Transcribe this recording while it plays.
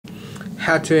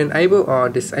How to enable or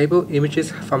disable images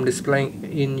from displaying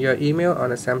in your email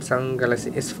on a Samsung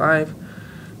Galaxy S5.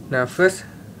 Now first,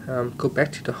 go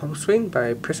back to the home screen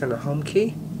by pressing the home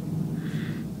key.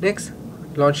 Next,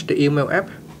 launch the email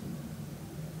app.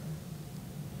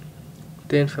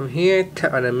 Then from here,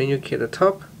 tap on the menu key at the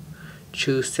top,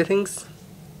 choose settings.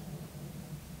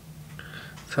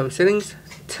 From settings,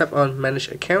 tap on manage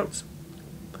accounts.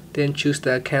 Then choose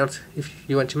the accounts if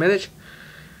you want to manage.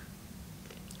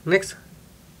 Next,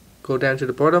 go down to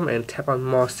the bottom and tap on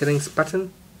more settings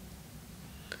button.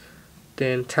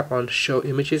 Then tap on show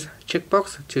images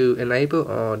checkbox to enable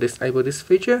or disable this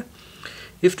feature.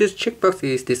 If this checkbox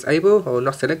is disabled or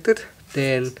not selected,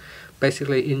 then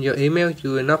basically in your email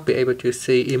you will not be able to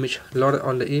see image loaded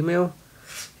on the email.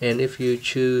 And if you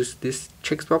choose this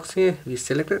checkbox here, you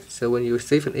select it, so when you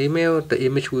receive an email, the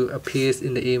image will appear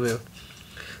in the email.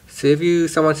 So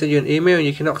if someone sends you an email and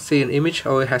you cannot see an image,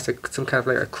 or it has some kind of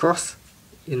like a cross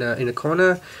in the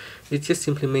corner, it just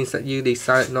simply means that you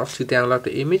decided not to download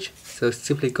the image. So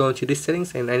simply go into these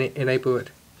settings and enable it.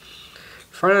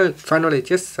 Finally,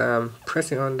 just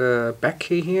pressing on the back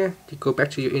key here to go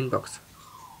back to your inbox.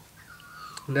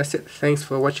 And that's it. Thanks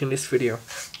for watching this video.